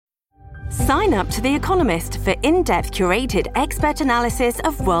Sign up to The Economist for in-depth curated expert analysis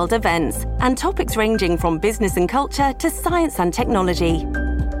of world events and topics ranging from business and culture to science and technology.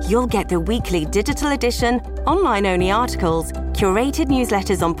 You'll get the weekly digital edition, online-only articles, curated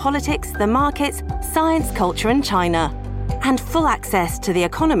newsletters on politics, the markets, science, culture and China, and full access to The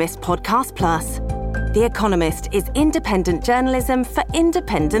Economist Podcast Plus. The Economist is independent journalism for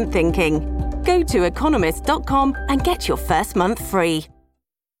independent thinking. Go to economist.com and get your first month free.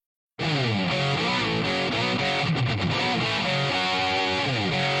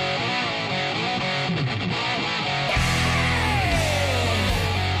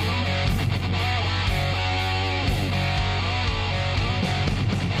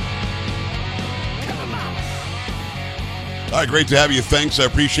 All right, great to have you. Thanks. I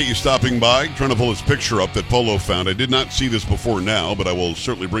appreciate you stopping by. Trying to pull this picture up that Polo found. I did not see this before now, but I will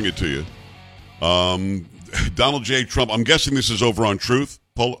certainly bring it to you. Donald J. Trump. I'm guessing this is over on Truth.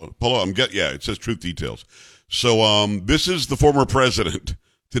 Polo. Yeah, it says Truth Details. So this is the former president.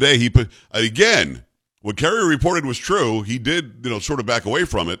 Today he put again. What Kerry reported was true. He did, sort of back away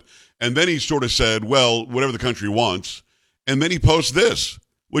from it, and then he sort of said, "Well, whatever the country wants," and then he posts this,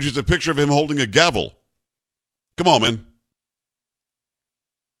 which is a picture of him holding a gavel. Come on, man.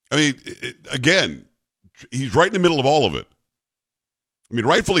 I mean, again, he's right in the middle of all of it. I mean,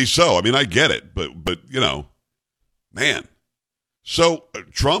 rightfully so. I mean, I get it, but man. So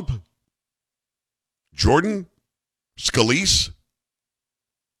Trump, Jordan, Scalise,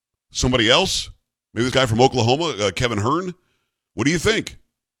 somebody else, maybe this guy from Oklahoma, Kevin Hearn. What do you think?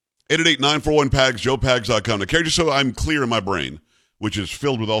 888-941-PAGS, joepags.com. Now, Carrie, just so I'm clear in my brain, which is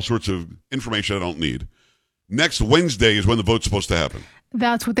filled with all sorts of information I don't need, next Wednesday is when the vote's supposed to happen.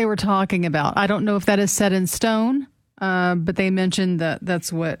 That's what they were talking about. I don't know if that is set in stone, but they mentioned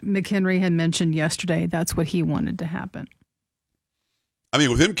that's what McHenry had mentioned yesterday. That's what he wanted to happen. I mean,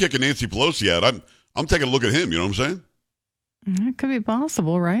 with him kicking Nancy Pelosi out, I'm taking a look at him. You know what I'm saying? It could be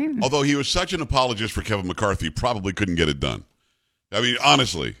possible, right? Although he was such an apologist for Kevin McCarthy, probably couldn't get it done. I mean,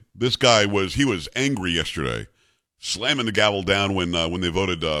 honestly, this guy was angry yesterday, slamming the gavel down when they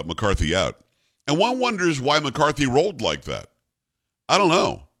voted McCarthy out. And one wonders why McCarthy rolled like that. I don't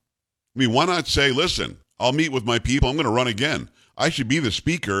know. I mean, why not say, listen, I'll meet with my people. I'm going to run again. I should be the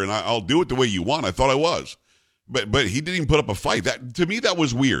speaker, and I'll do it the way you want. I thought I was. But he didn't even put up a fight. To me, that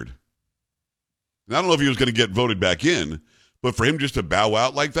was weird. And I don't know if he was going to get voted back in, but for him just to bow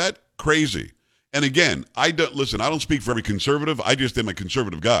out like that, crazy. And again, I don't speak for every conservative. I just am a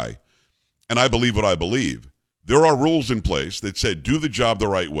conservative guy, and I believe what I believe. There are rules in place that said do the job the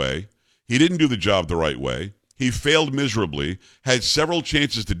right way. He didn't do the job the right way. He failed miserably, had several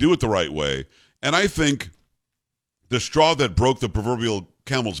chances to do it the right way, and I think the straw that broke the proverbial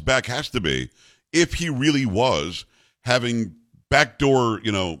camel's back has to be if he really was having backdoor,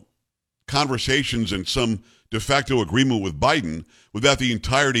 conversations and some de facto agreement with Biden without the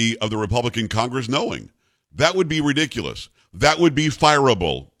entirety of the Republican Congress knowing. That would be ridiculous. That would be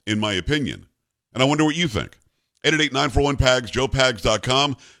fireable, in my opinion. And I wonder what you think. 888-941-PAGS,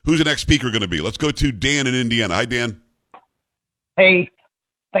 joepags.com. Who's the next speaker going to be? Let's go to Dan in Indiana. Hi, Dan. Hey,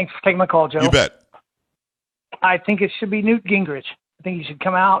 thanks for taking my call, Joe. You bet. I think it should be Newt Gingrich. I think he should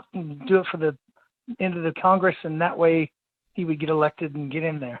come out and do it for the end of the Congress, and that way he would get elected and get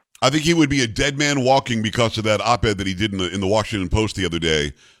in there. I think he would be a dead man walking because of that op-ed that he did in the Washington Post the other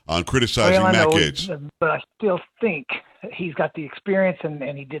day on criticizing Matt Gaetz. But I still think he's got the experience, and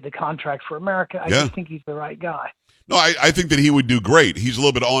he did the contract for America. I just think he's the right guy. No, I think that he would do great. He's a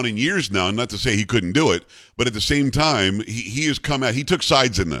little bit on in years now, not to say he couldn't do it, but at the same time, he has come out. He took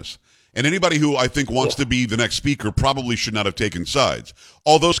sides in this. And anybody who I think wants to be the next speaker probably should not have taken sides.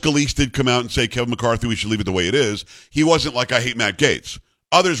 Although Scalise did come out and say, Kevin McCarthy, we should leave it the way it is, he wasn't like, I hate Matt Gaetz.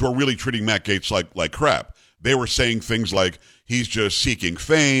 Others were really treating Matt Gaetz like crap. They were saying things like, he's just seeking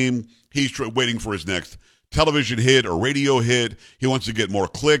fame, he's waiting for his next television hit or radio hit, he wants to get more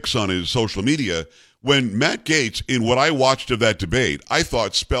clicks on his social media. When Matt Gaetz, in what I watched of that debate, I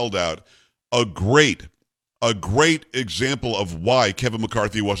thought spelled out a great example of why Kevin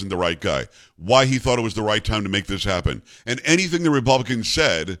McCarthy wasn't the right guy, why he thought it was the right time to make this happen. And anything the Republicans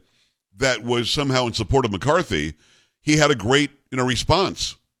said that was somehow in support of McCarthy, he had a great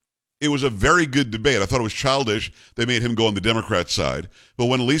response. It was a very good debate. I thought it was childish they made him go on the Democrat side. But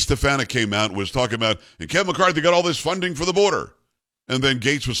when Elise Stefanik came out and was talking about, and Kevin McCarthy got all this funding for the border. And then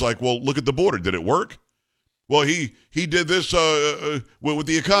Gaetz was like, well, look at the border. Did it work? Well, he did this with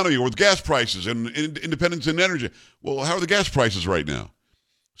the economy or with gas prices and independence in energy. Well, how are the gas prices right now?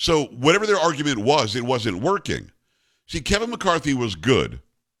 So whatever their argument was, it wasn't working. See, Kevin McCarthy was good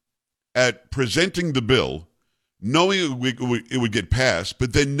at presenting the bill, knowing it would get passed,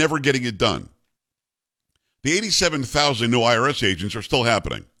 but then never getting it done. The 87,000 new IRS agents are still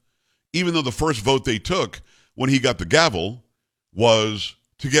happening, even though the first vote they took when he got the gavel was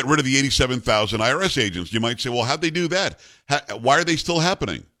to get rid of the 87,000 IRS agents. You might say, well, how'd they do that? Why are they still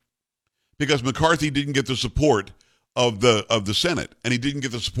happening? Because McCarthy didn't get the support of the Senate, and he didn't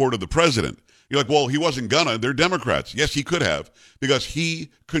get the support of the president. You're like, well, he wasn't gonna. They're Democrats. Yes, he could have, because he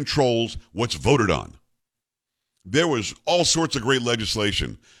controls what's voted on. There was all sorts of great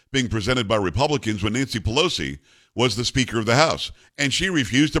legislation being presented by Republicans when Nancy Pelosi was the Speaker of the House, and she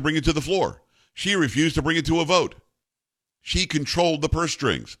refused to bring it to the floor. She refused to bring it to a vote. She controlled the purse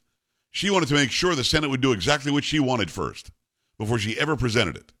strings. She wanted to make sure the Senate would do exactly what she wanted first before she ever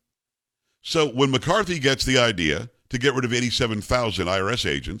presented it. So when McCarthy gets the idea to get rid of 87,000 IRS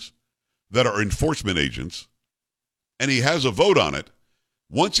agents that are enforcement agents, and he has a vote on it,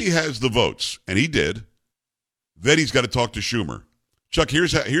 once he has the votes, and he did, then he's got to talk to Schumer. Chuck,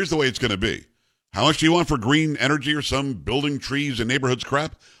 here's the way it's going to be. How much do you want for green energy or some building trees and neighborhoods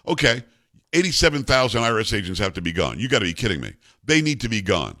crap? Okay, 87,000 IRS agents have to be gone. You got to be kidding me. They need to be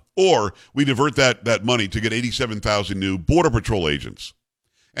gone. Or we divert that money to get 87,000 new Border Patrol agents.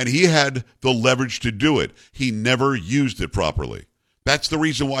 And he had the leverage to do it. He never used it properly. That's the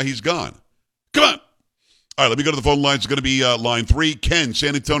reason why he's gone. Come on. All right, let me go to the phone lines. It's going to be line 3. Ken,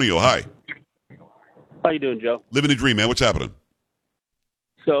 San Antonio. Hi. How you doing, Joe? Living the dream, man. What's happening?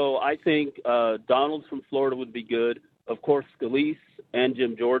 So I think Donald from Florida would be good. Of course, Scalise and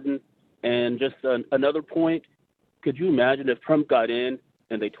Jim Jordan. And just another point, could you imagine if Trump got in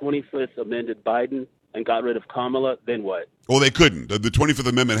and they 25th amended Biden and got rid of Kamala, then what? Well, they couldn't. The 25th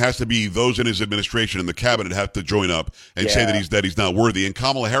Amendment has to be those in his administration and the cabinet have to join up and say that he's not worthy. And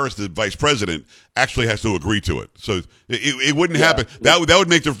Kamala Harris, the vice president, actually has to agree to it. So it wouldn't happen. That would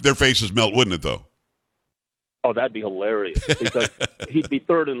make their faces melt, wouldn't it, though? Oh, that'd be hilarious because he'd be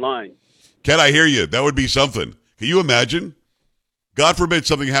third in line. Ken, I hear you. That would be something. Can you imagine? God forbid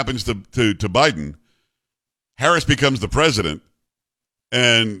something happens to Biden. Harris becomes the president,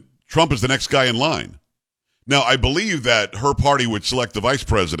 and Trump is the next guy in line. Now, I believe that her party would select the vice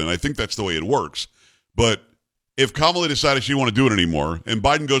president. I think that's the way it works. But if Kamala decided she didn't want to do it anymore, and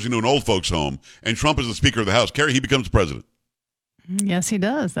Biden goes into an old folks' home, and Trump is the Speaker of the House, Carrie, he becomes president. Yes, he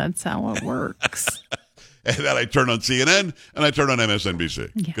does. That's how it works. And then I turn on CNN and I turn on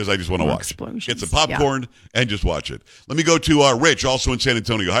MSNBC because I just want to watch it. Get some popcorn and just watch it. Let me go to Rich, also in San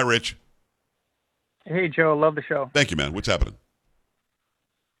Antonio. Hi, Rich. Hey, Joe. Love the show. Thank you, man. What's happening?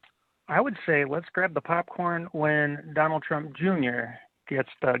 I would say let's grab the popcorn when Donald Trump Jr. gets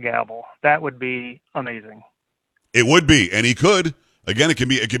the gavel. That would be amazing. It would be, and he could. Again, it could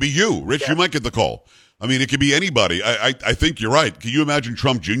be you, Rich. Yeah. You might get the call. I mean, it could be anybody. I think you're right. Can you imagine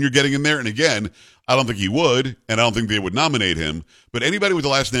Trump Jr. getting in there? And again, I don't think he would, and I don't think they would nominate him. But anybody with the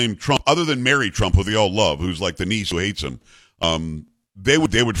last name Trump, other than Mary Trump, who they all love, who's like the niece who hates him, they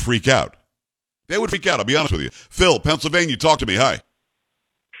would freak out. They would freak out. I'll be honest with you. Phil, Pennsylvania, talk to me. Hi.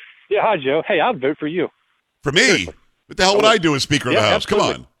 Yeah, hi, Joe. Hey, I'd vote for you. For me? Seriously. What the hell would I do as Speaker of the House?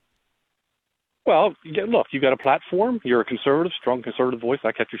 Absolutely. Come on. Well, look, you've got a platform. You're a conservative, strong conservative voice.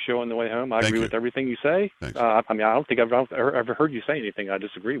 I kept your show on the way home. I agree with everything you say. I mean, I don't think I've ever heard you say anything I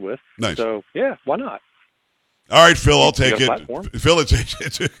disagree with. Nice. So, yeah, why not? All right, Phil, I'll take it. Phil,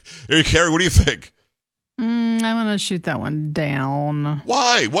 it's Carrie, what do you think? I'm going to shoot that one down.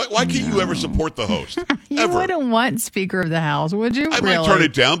 Why? Why can't you ever support the host? You wouldn't want Speaker of the House, would you? I might turn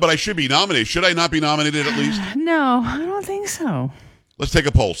it down, but I should be nominated. Should I not be nominated at least? No, I don't think so. Let's take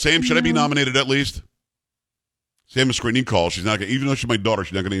a poll. Sam, should I be nominated at least? Sam is screening call. She's not going to, even though she's my daughter,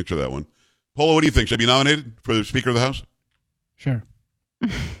 she's not going to answer that one. Polo, what do you think? Should I be nominated for the Speaker of the House? Sure.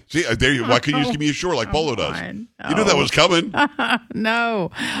 See, there you. Why couldn't you just give me a sure like Polo does? Oh. You knew that was coming. No,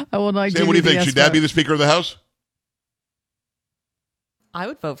 I will not. Sam, what do you think? Should Dad be the Speaker of the House? I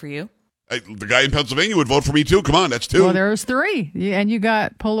would vote for you. The guy in Pennsylvania would vote for me too. Come on, that's 2. Well, there's 3, and you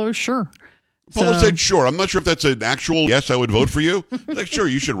got Polo. Sure. Polo said sure. I'm not sure if that's an actual yes, I would vote for you. Like, sure,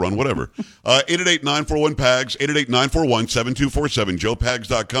 you should run, whatever. 888-941-PAGS, 888-941-7247,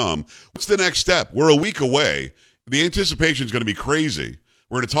 joepags.com. What's the next step? We're a week away. The anticipation is going to be crazy.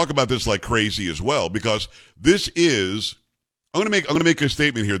 We're going to talk about this like crazy as well, because this is, I'm going to make a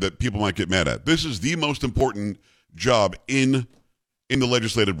statement here that people might get mad at. This is the most important job in the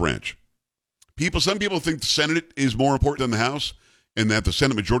legislative branch. Some people think the Senate is more important than the House, and that the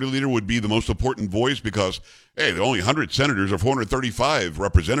Senate Majority Leader would be the most important voice because, hey, there are only 100 senators or 435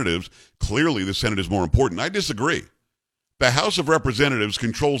 representatives. Clearly, the Senate is more important. I disagree. The House of Representatives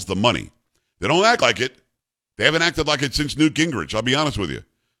controls the money. They don't act like it. They haven't acted like it since Newt Gingrich, I'll be honest with you.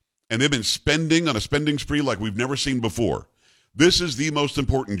 and they've been spending on a spending spree like we've never seen before. This is the most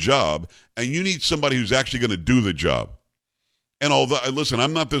important job, and you need somebody who's actually going to do the job. And although, listen,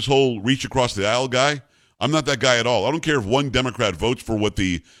 I'm not this whole reach across the aisle guy. I'm not that guy at all. I don't care if one Democrat votes for what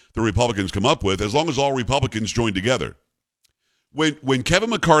the Republicans come up with, as long as all Republicans join together. When Kevin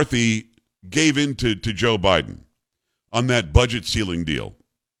McCarthy gave in to Joe Biden on that budget ceiling deal,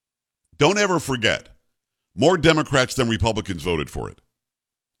 don't ever forget, more Democrats than Republicans voted for it.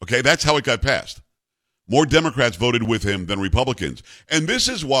 Okay, that's how it got passed. More Democrats voted with him than Republicans. And this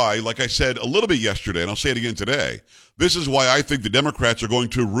is why, like I said a little bit yesterday, and I'll say it again today, this is why I think the Democrats are going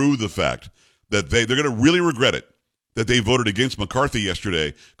to rue the fact that they're going to really regret it that they voted against McCarthy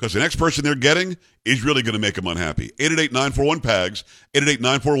yesterday, because the next person they're getting is really going to make them unhappy. 888-941-PAGS,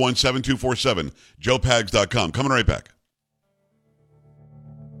 888-941-7247, joepags.com. Coming right back.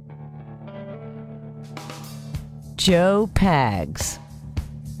 Joe Pags.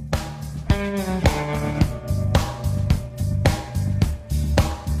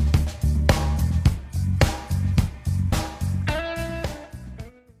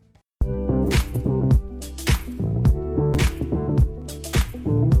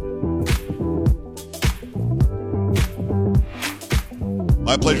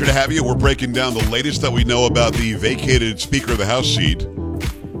 My pleasure to have you. We're breaking down the latest that we know about the vacated Speaker of the House seat.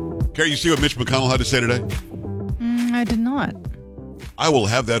 Carrie, you see what Mitch McConnell had to say today? I did not. I will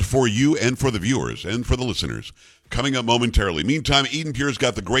have that for you and for the viewers and for the listeners coming up momentarily. Meantime, Eden Pure's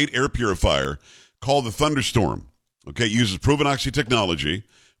got the great air purifier called the Thunderstorm. Okay, it uses proven oxy technology,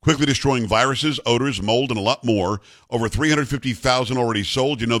 quickly destroying viruses, odors, mold, and a lot more. Over 350,000 already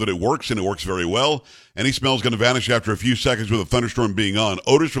sold. You know that it works, and it works very well. Any smell is going to vanish after a few seconds with a thunderstorm being on.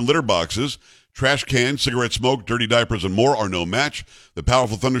 Odors from litter boxes, trash cans, cigarette smoke, dirty diapers, and more are no match. The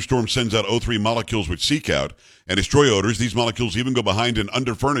powerful thunderstorm sends out O3 molecules which seek out and destroy odors. These molecules even go behind and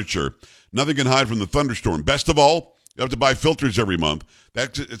under furniture. Nothing can hide from the thunderstorm. Best of all, you have to buy filters every month.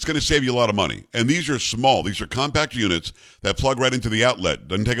 It's going to save you a lot of money. And these are small. These are compact units that plug right into the outlet.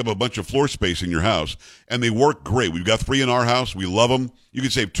 Doesn't take up a bunch of floor space in your house. And they work great. We've got 3 in our house. We love them. You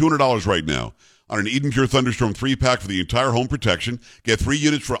can save $200 right now on an Eden Pure Thunderstorm 3-pack for the entire home protection. Get 3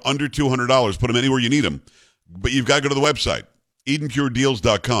 units for under $200. Put them anywhere you need them. But you've got to go to the website,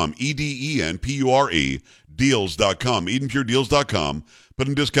 EdenPureDeals.com, EdenPure Deals.com, EdenPureDeals.com. Put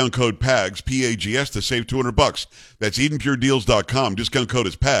in discount code PAGS, P-A-G-S, to save $200. That's EdenPureDeals.com. Discount code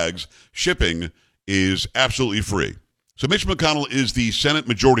is PAGS. Shipping is absolutely free. So Mitch McConnell is the Senate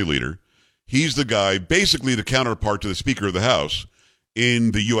Majority Leader. He's the guy, basically the counterpart to the Speaker of the House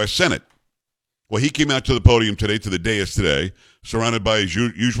in the U.S. Senate. Well, he came out to the podium today, to the dais today, surrounded by his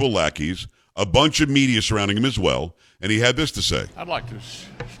usual lackeys, a bunch of media surrounding him as well, and he had this to say. I'd like to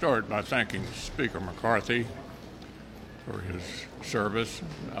start by thanking Speaker McCarthy for his service.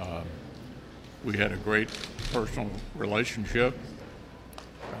 We had a great personal relationship,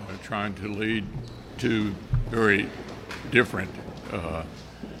 trying to lead 2 very different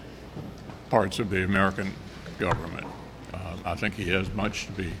parts of the American government. I think he has much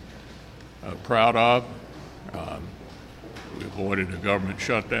to be proud of. We avoided a government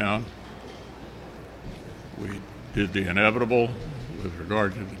shutdown. We did the inevitable with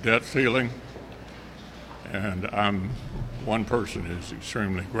regard to the debt ceiling. And I'm one person who's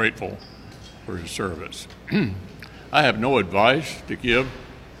extremely grateful for his service. I have no advice to give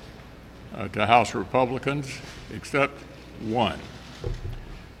to House Republicans except one.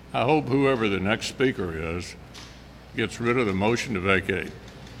 I hope whoever the next speaker is gets rid of the motion to vacate.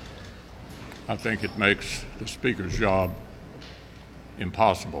 I think it makes the speaker's job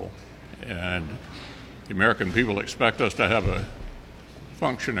impossible, and the American people expect us to have a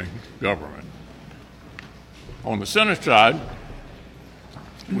functioning government. On the Senate side,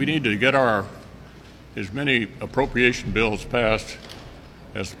 we need to get as many appropriation bills passed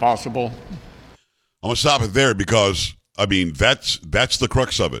as possible. I'm going to stop it there because, I mean, that's the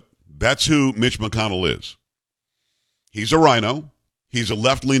crux of it. That's who Mitch McConnell is. He's a rhino. He's a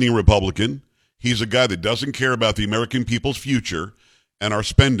left-leaning Republican. He's a guy that doesn't care about the American people's future and our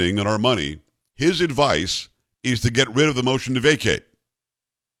spending and our money. His advice is to get rid of the motion to vacate.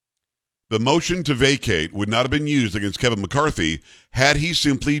 The motion to vacate would not have been used against Kevin McCarthy had he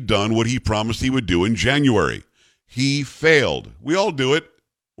simply done what he promised he would do in January. He failed. We all do it.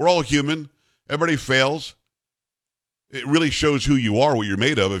 We're all human. Everybody fails. It really shows who you are, what you're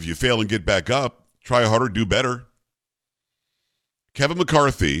made of. If you fail and get back up, try harder, do better. Kevin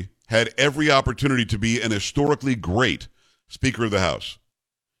McCarthy had every opportunity to be an historically great Speaker of the House.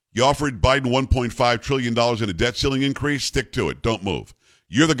 You offered Biden $1.5 trillion in a debt ceiling increase. Stick to it. Don't move.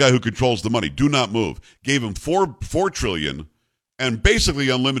 You're the guy who controls the money. Do not move. Gave him $4 trillion and basically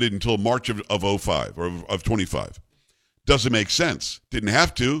unlimited until March of 05 or of 25. Doesn't make sense. Didn't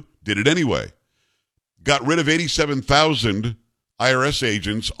have to, did it anyway. Got rid of 87,000 IRS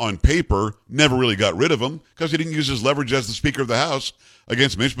agents on paper, never really got rid of them because he didn't use his leverage as the Speaker of the House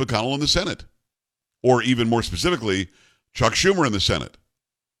against Mitch McConnell in the Senate. Or even more specifically, Chuck Schumer in the Senate.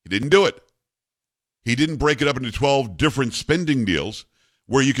 He didn't do it. He didn't break it up into 12 different spending deals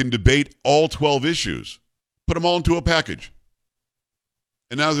where you can debate all 12 issues. Put them all into a package.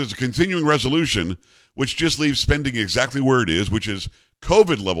 And now there's a continuing resolution which just leaves spending exactly where it is, which is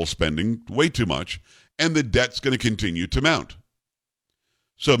COVID-level spending, way too much, and the debt's going to continue to mount.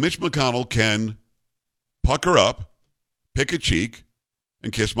 So Mitch McConnell can pucker up, pick a cheek,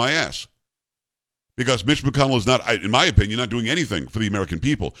 and kiss my ass. Because Mitch McConnell is not, in my opinion, not doing anything for the American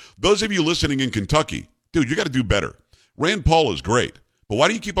people. Those of you listening in Kentucky, dude, you got to do better. Rand Paul is great, but why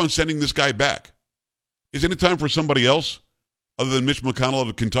do you keep on sending this guy back? Isn't it time for somebody else other than Mitch McConnell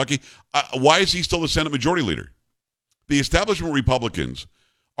of Kentucky? Why is he still the Senate Majority Leader? The establishment Republicans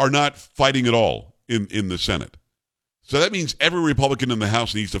are not fighting at all in the Senate. So that means every Republican in the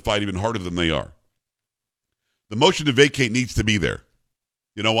House needs to fight even harder than they are. The motion to vacate needs to be there.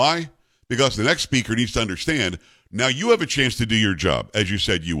 You know why? Because the next speaker needs to understand, now you have a chance to do your job, as you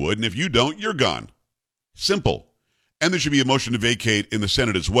said you would, and if you don't, you're gone. Simple. And there should be a motion to vacate in the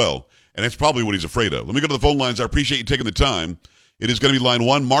Senate as well, and that's probably what he's afraid of. Let me go to the phone lines. I appreciate you taking the time. It is going to be line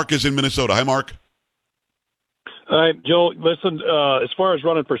one. Mark is in Minnesota. Hi, Mark. Hi, Joe. Listen, as far as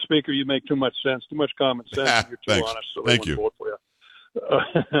running for speaker, you make too much sense, too much common sense. You're too honest, so Thank you. Vote for you.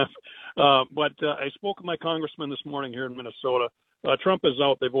 But I spoke with my congressman this morning here in Minnesota. Trump is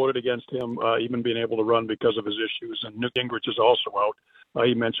out. They voted against him even being able to run because of his issues. And Newt Gingrich is also out.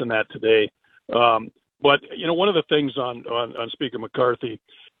 He mentioned that today. But, you know, one of the things on Speaker McCarthy,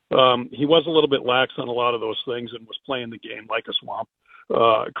 he was a little bit lax on a lot of those things and was playing the game like a swamp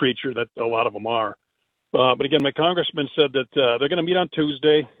creature that a lot of them are. But again, my congressman said that they're going to meet on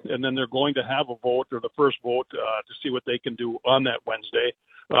Tuesday, and then they're going to have a vote, or the first vote, to see what they can do on that Wednesday.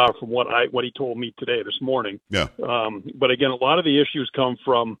 From what he told me today, this morning. Yeah. But again, a lot of the issues come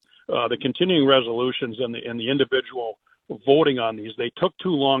from the continuing resolutions and the individual voting on these. They took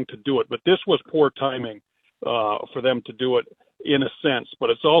too long to do it, but this was poor timing for them to do it in a sense. But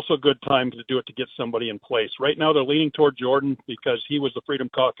it's also a good time to do it to get somebody in place. Right now, they're leaning toward Jordan because he was the Freedom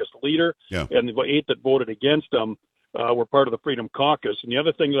Caucus leader, and the 8 that voted against him were part of the Freedom Caucus. And the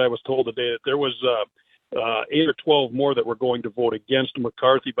other thing that I was told today that there was 8 or 12 more that were going to vote against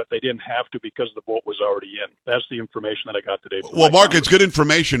McCarthy, but they didn't have to because the vote was already in. That's the information that I got today. Well, Mark, it's good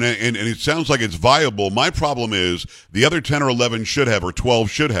information, and it sounds like it's viable. My problem is the other 10 or 11 should have, or 12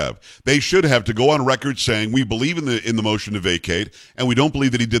 should have. They should have to go on record saying we believe in the motion to vacate, and we don't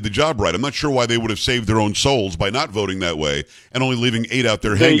believe that he did the job right. I'm not sure why they would have saved their own souls by not voting that way and only leaving 8 out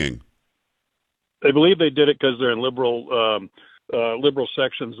there hanging. They believe they did it because they're in liberal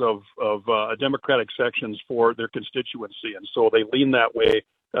sections of Democratic sections for their constituency, and so they lean that way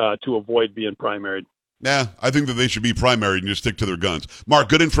to avoid being primaried. Yeah, I think that they should be primaried and just stick to their guns. Mark,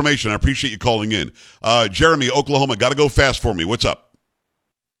 good information. I appreciate you calling in. Jeremy, Oklahoma, got to go fast for me. What's up?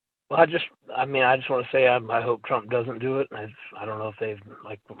 Well, I just want to say I hope Trump doesn't do it. I don't know if they've,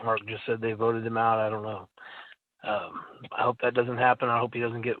 like Mark just said, they voted him out. I don't know. I hope that doesn't happen. I hope he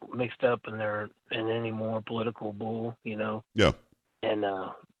doesn't get mixed up in any more political bull, you know. Yeah. And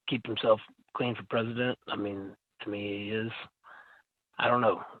keep himself clean for president. I mean, to me, he is. I don't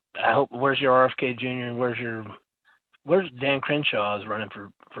know. I hope. Where's your RFK Jr. and where's Dan Crenshaw is running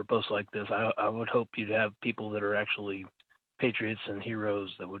for posts like this? I would hope you'd have people that are actually patriots and heroes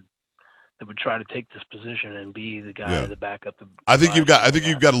that would try to take this position and be the guy to back up the. I think you've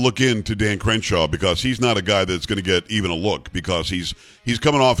got to look into Dan Crenshaw because he's not a guy that's going to get even a look because he's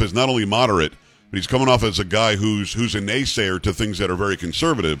coming off as not only moderate, but he's coming off as a guy who's a naysayer to things that are very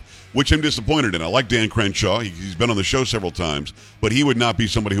conservative, which I'm disappointed in. I like Dan Crenshaw. He's been on the show several times, but he would not be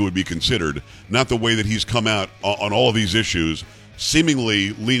somebody who would be considered, not the way that he's come out on all of these issues,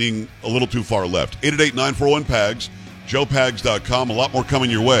 seemingly leaning a little too far left. 888-941-PAGS. JoePags.com. A lot more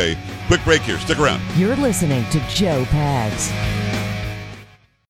coming your way. Quick break here. Stick around. You're listening to Joe Pags.